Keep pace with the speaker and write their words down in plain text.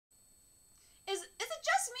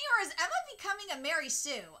becoming a Mary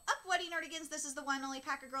Sue. Up, Wedding Nerdigans, this is the one only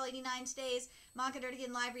Packer Girl 89 today's Manga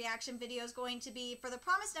Nerdigan live reaction video is going to be for The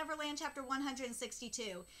Promised Neverland chapter 162.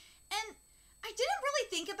 And I didn't really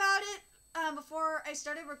think about it before I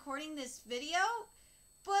started recording this video,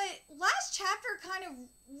 but last chapter kind of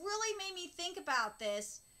really made me think about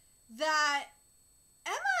this, that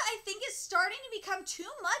Emma, I think, is starting to become too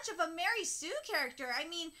much of a Mary Sue character. I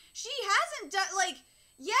mean, she hasn't done, like,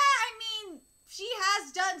 yeah, I mean, she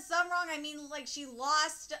has done some wrong. I mean, like, she's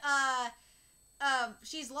lost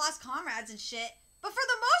comrades and shit. But for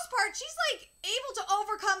the most part, she's, like, able to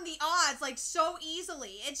overcome the odds, like, so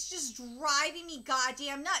easily. It's just driving me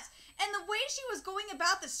goddamn nuts. And the way she was going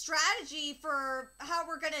about the strategy for how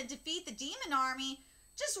we're gonna defeat the demon army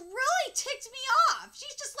just really ticked me off.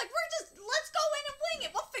 She's just like, let's go in and wing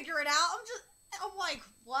it. We'll figure it out. I'm like,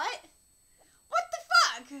 what? What the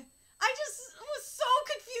fuck? I just was so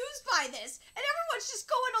confused by this. And everyone's just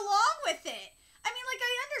going along with it. I mean, like,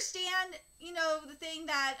 I understand, you know, the thing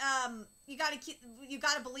that, you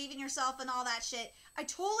gotta believe in yourself and all that shit. I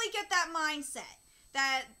totally get that mindset.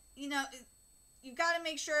 That, you know, you gotta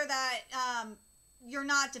make sure that, you're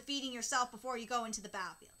not defeating yourself before you go into the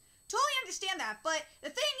battlefield. Totally understand that, but the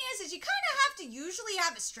thing is you kind of have to usually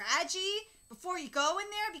have a strategy before you go in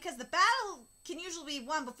there, because the battle can usually be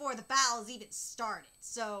won before the battle is even started.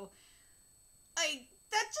 So, I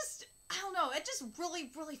don't know, it just really,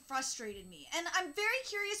 really frustrated me. And I'm very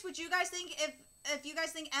curious what you guys think, if you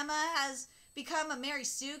guys think Emma has become a Mary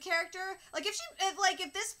Sue character. Like,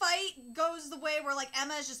 if this fight goes the way where, like,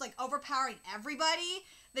 Emma is just, like, overpowering everybody,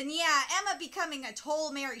 then yeah, Emma becoming a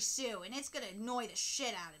total Mary Sue, and it's gonna annoy the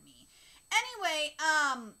shit out of me. Anyway,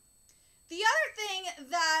 the other thing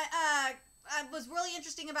that was really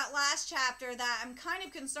interesting about last chapter that I'm kind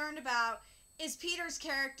of concerned about is Peter's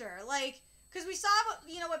character. Like, because we saw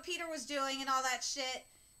what Peter was doing and all that shit,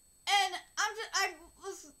 and I'm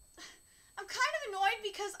kind of annoyed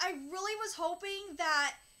because I really was hoping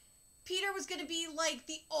that Peter was going to be like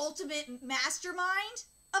the ultimate mastermind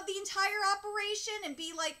of the entire operation and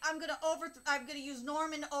be like, I'm gonna use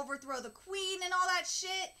Norman to overthrow the queen and all that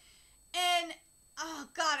shit. And oh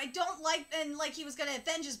god, I don't like, and like he was gonna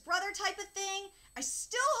avenge his brother type of thing. I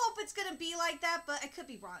still hope it's gonna be like that, but I could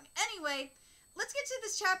be wrong. Anyway, let's get to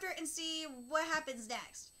this chapter and see what happens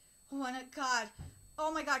next. Oh my god.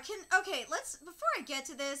 Oh my god. Before I get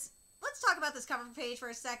to this, let's talk about this cover page for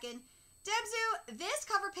a second. Debzu, this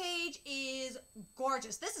cover page is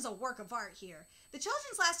gorgeous. This is a work of art here. The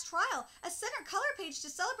Children's Last Trial, a center color page to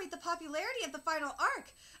celebrate the popularity of the final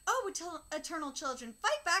arc. Oh, eternal children,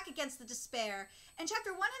 fight back against the despair. And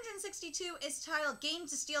chapter 162 is titled Game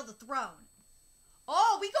to Steal the Throne.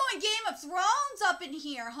 Oh, we going Game of Thrones up in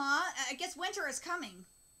here, huh? I guess winter is coming.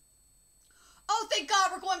 Oh, thank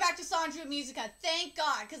God we're going back to Sanju Musica. Thank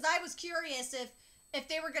God, because I was curious if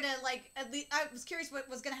they were gonna, like, at least, I was curious what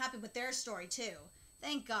was gonna happen with their story, too.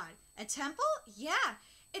 Thank God. A temple? Yeah.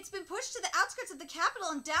 It's been pushed to the outskirts of the capital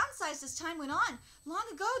and downsized as time went on. Long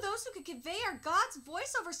ago, those who could convey our God's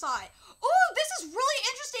voice oversaw it. Oh, this is really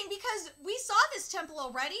interesting because we saw this temple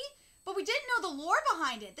already, but we didn't know the lore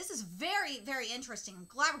behind it. This is very, very interesting. I'm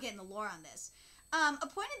glad we're getting the lore on this.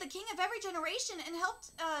 Appointed the king of every generation and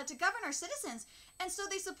helped to govern our citizens. And so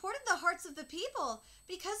they supported the hearts of the people.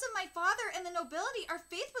 Because of my father and the nobility, our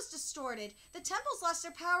faith was distorted. The temples lost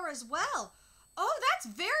their power as well. Oh,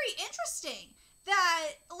 that's very interesting.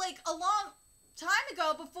 That, like, a long time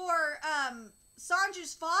ago, before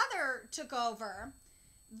Sanju's father took over,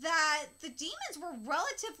 that the demons were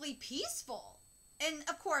relatively peaceful. And,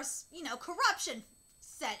 of course, you know, corruption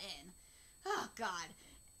set in. Oh, God.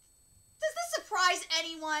 Does this surprise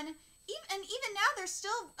anyone? Even now, there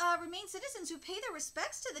still remain citizens who pay their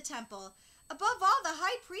respects to the temple. Above all, the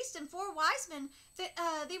high priest and 4 wise men,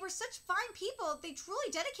 they were such fine people, they truly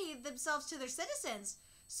dedicated themselves to their citizens.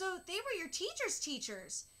 So they were your teachers'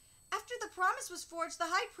 teachers. After the promise was forged, the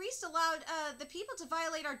high priest allowed the people to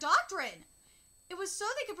violate our doctrine. It was so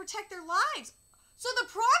they could protect their lives. So the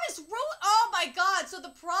promise oh my god, so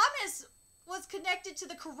the promise was connected to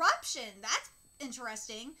the corruption. That's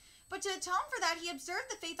interesting. But to atone for that, he observed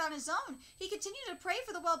the faith on his own. He continued to pray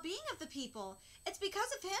for the well-being of the people. It's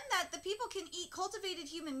because of him that the people can eat cultivated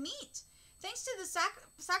human meat. Thanks to the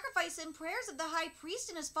sacrifice and prayers of the high priest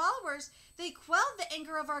and his followers, they quelled the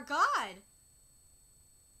anger of our God.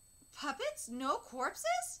 Puppets? No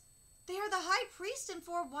corpses? They are the high priest and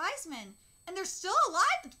 4 wise men. And they're still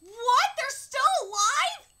alive? What? They're still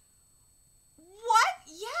alive? What?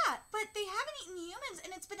 Yeah, but they haven't eaten humans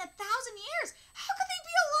and it's been 1,000 years. How could they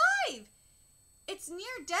be alive? It's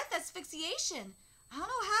near-death asphyxiation. I don't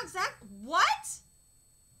know how exact... What?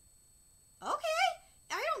 Okay.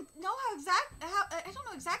 I don't know how exactly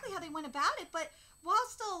they went about it, but while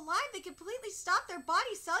still alive, they completely stopped their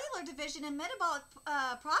body's cellular division and metabolic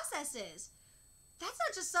processes. That's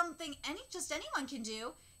not just something anyone can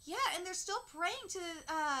do. Yeah, and they're still praying to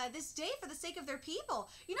this day for the sake of their people.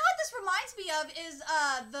 You know what this reminds me of is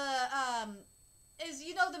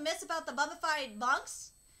the myths about the mummified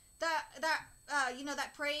monks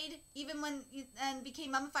that prayed even when and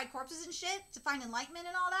became mummified corpses and shit to find enlightenment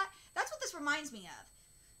and all that. That's what this reminds me of.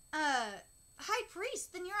 High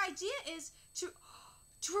priest, then your idea is to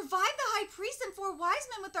revive the high priest and 4 wise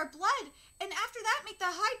men with our blood, and after that make the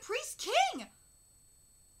high priest king.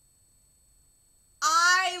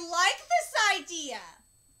 I like this idea.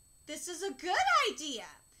 This is a good idea.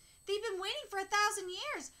 They've been waiting for 1,000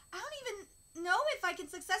 years. I don't even know if I can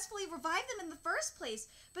successfully revive them in the first place.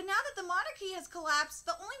 But now that the monarchy has collapsed,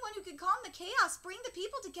 the only one who can calm the chaos, bring the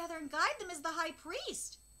people together, and guide them is the high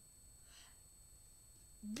priest.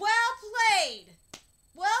 Well played.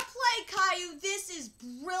 Well played, Caillou. This is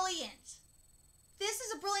brilliant. This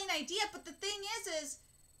is a brilliant idea, but the thing is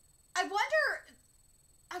I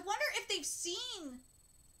wonder if they've seen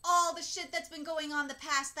all the shit that's been going on the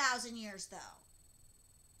past 1,000 years, though.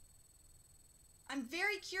 I'm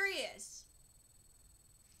very curious.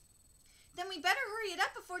 Then we better hurry it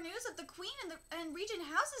up before news of the Queen and Regent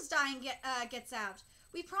House's dying gets out.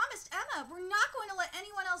 We promised Emma we're not going to let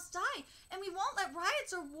anyone else die, and we won't let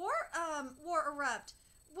riots or war erupt.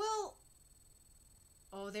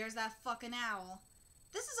 Oh, there's that fucking owl.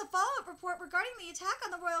 This is a follow-up report regarding the attack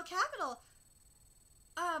on the royal capital.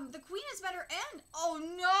 The Queen has met her end. Oh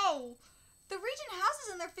no! The Regent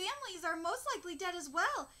Houses and their families are most likely dead as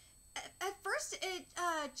well. At first, it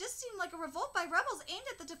just seemed like a revolt by rebels aimed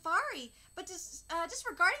at the Tefari, but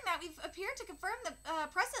disregarding that, we've appeared to confirm the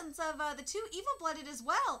presence of the 2 evil-blooded as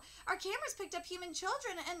well. Our cameras picked up human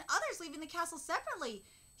children and others leaving the castle separately.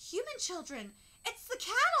 Human children! It's the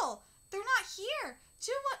cattle! They're not here!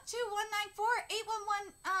 22194,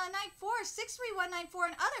 81194, 63194,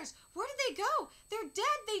 and others. Where did they go? They're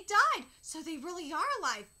dead. They died. So they really are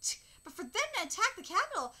alive. But for them to attack the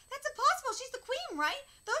capital, that's impossible. She's the queen, right?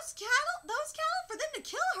 Those cattle, for them to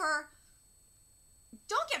kill her.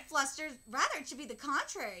 Don't get flustered. Rather, it should be the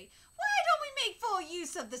contrary. Why don't we make full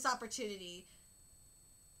use of this opportunity?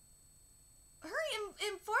 Hurry and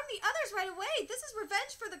inform the others right away. This is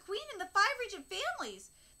revenge for the queen and the 5 regent families.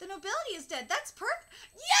 The nobility is dead. That's perfect.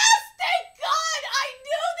 Yes! Thank God! I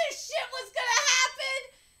knew this shit was gonna happen!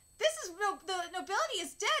 The nobility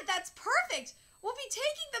is dead. That's perfect. We'll be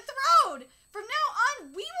taking the throne. From now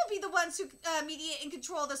on, we will be the ones who mediate and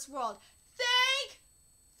control this world. Thank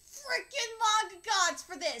freaking manga gods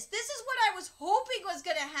for this. This is what I was hoping was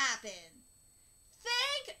gonna happen.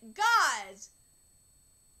 Thank God.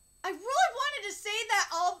 I really wanted to say that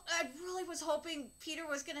I really was hoping Peter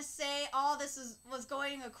was going to say all this was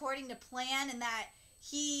going according to plan, and that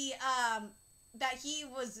he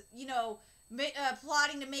was,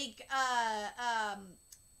 plotting to make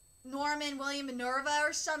Norman William Minerva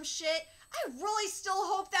or some shit. I really still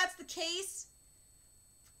hope that's the case.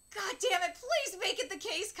 God damn it, please make it the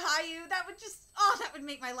case, Caillou. That would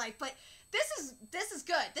make my life. But this is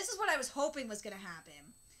good. This is what I was hoping was going to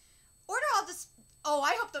happen. Order all this. Oh,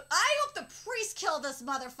 I hope the priests kill this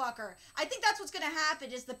motherfucker. I think that's what's gonna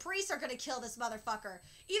happen, is the priests are gonna kill this motherfucker.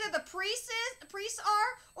 Either the priests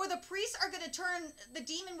are, or the priests are gonna turn the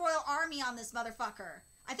demon royal army on this motherfucker.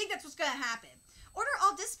 I think that's what's gonna happen. Order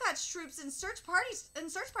all dispatch troops and search parties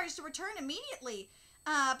to return immediately.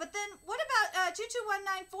 But then what about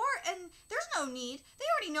 22194? And there's no need. They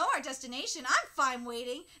already know our destination. I'm fine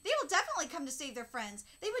waiting. They will definitely come to save their friends.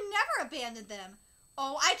 They would never abandon them.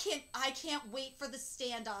 Oh, I can't wait for the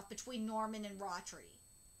standoff between Norman and Rautry.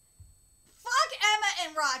 Fuck Emma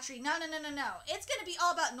and Rautry. No. It's gonna be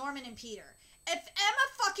all about Norman and Peter. If Emma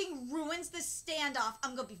fucking ruins this standoff,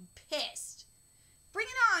 I'm gonna be pissed. Bring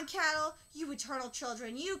it on, cattle. You eternal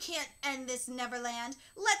children. You can't end this Neverland.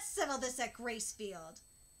 Let's settle this at Gracefield.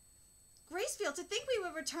 Gracefield, to think we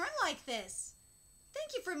would return like this.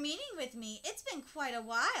 Thank you for meeting with me. It's been quite a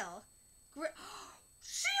while.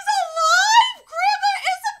 She's alive!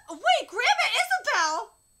 Grandma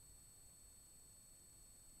Isabel!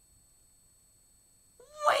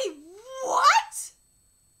 Wait, what?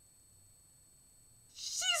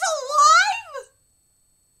 She's alive?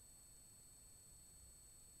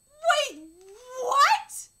 Wait,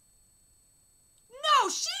 what? No,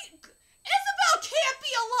 Isabel can't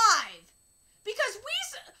be alive! Because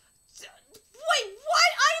wait,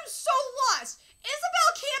 what? I am so lost. Isabel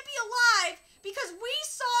can't be alive because we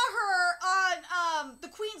saw her on the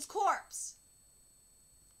Queen's corpse.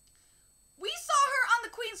 We saw her on the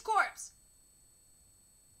Queen's corpse.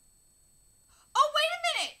 Oh, wait a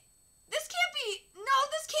minute.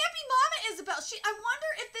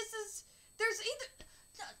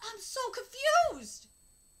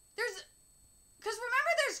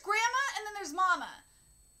 Mama.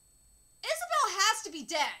 Isabel has to be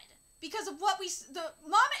dead because of what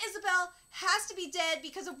Mama Isabel has to be dead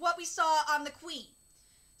because of what we saw on the Queen.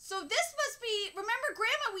 So this must be, remember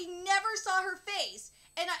Grandma, we never saw her face,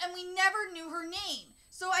 and we never knew her name.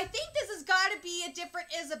 So I think this has got to be a different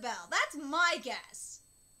Isabel. That's my guess.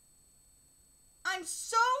 I'm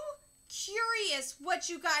so curious what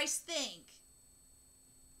you guys think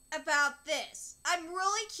about this. I'm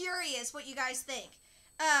really curious what you guys think.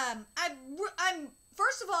 I'm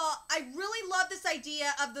first of all, I really love this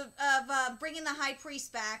idea of bringing the High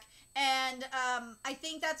Priest back, and I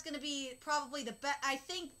think that's going to be probably the best. I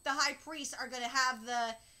think the High Priests are going to have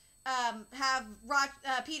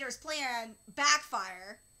Peter's plan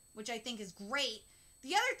backfire, which I think is great.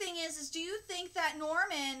 The other thing is do you think that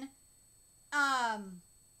Norman,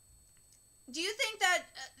 do you think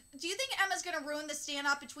Emma's going to ruin the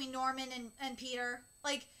standoff between Norman and Peter?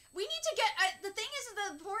 Like, we need to get, the thing is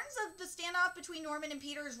the importance of the standoff between Norman and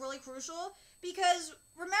Peter is really crucial because,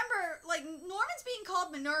 remember, like, Norman's being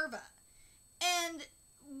called Minerva, and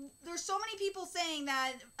there's so many people saying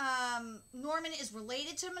that Norman is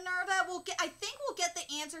related to Minerva. I think we'll get the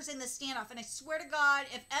answers in the standoff, and I swear to God,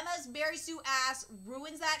 if Emma's Mary Sue ass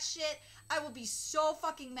ruins that shit, I will be so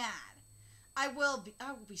fucking mad. I will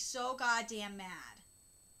be so goddamn mad.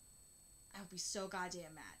 I will be so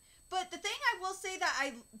goddamn mad. But the thing I will say that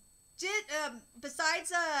I did,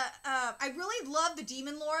 besides, I really love the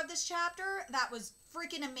demon lore of this chapter. That was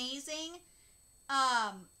freaking amazing.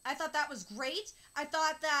 I thought that was great. I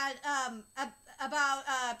thought that, about,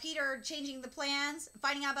 Peter changing the plans,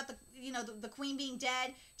 finding out about the Queen being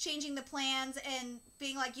dead, changing the plans, and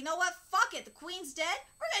being like, you know what, fuck it, the Queen's dead,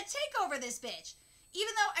 we're gonna take over this bitch.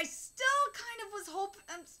 Even though I still kind of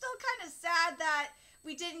I'm still kind of sad that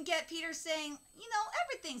we didn't get Peter saying,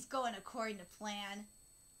 everything's going according to plan.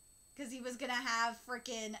 Because he was going to have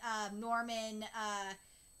frickin' Norman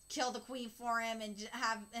kill the Queen for him and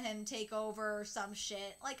have him take over or some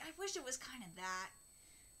shit. Like, I wish it was kind of that.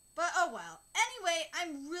 But, oh well. Anyway,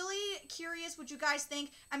 I'm really curious what you guys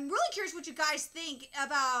think. I'm really curious what you guys think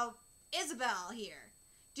about Isabel here.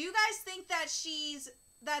 Do you guys think that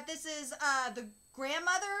this is the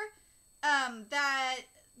grandmother, that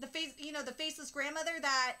the faceless grandmother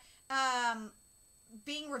that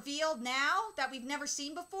being revealed now that we've never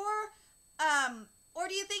seen before, or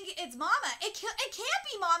do you think it's Mama? It can't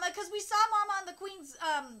be Mama because we saw Mama on the Queen's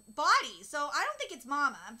body, so I don't think it's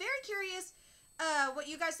Mama. I'm very curious what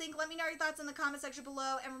you guys think. Let me know your thoughts in the comment section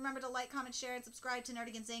below, and remember to like, comment, share, and subscribe to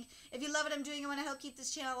Nerdigans Inc. If you love what I'm doing and want to help keep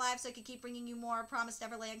this channel alive so I can keep bringing you more Promised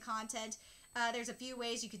Neverland content, there's a few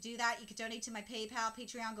ways you could do that. You could donate to my PayPal,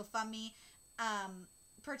 Patreon, GoFundMe,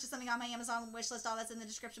 purchase something on my Amazon wishlist. All that's in the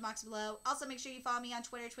description box below. Also, make sure you follow me on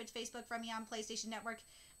Twitter, Twitch, Facebook, friend me on PlayStation Network.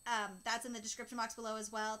 That's in the description box below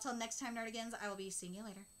as well. Till next time, Nerdigans, I will be seeing you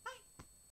later. Bye!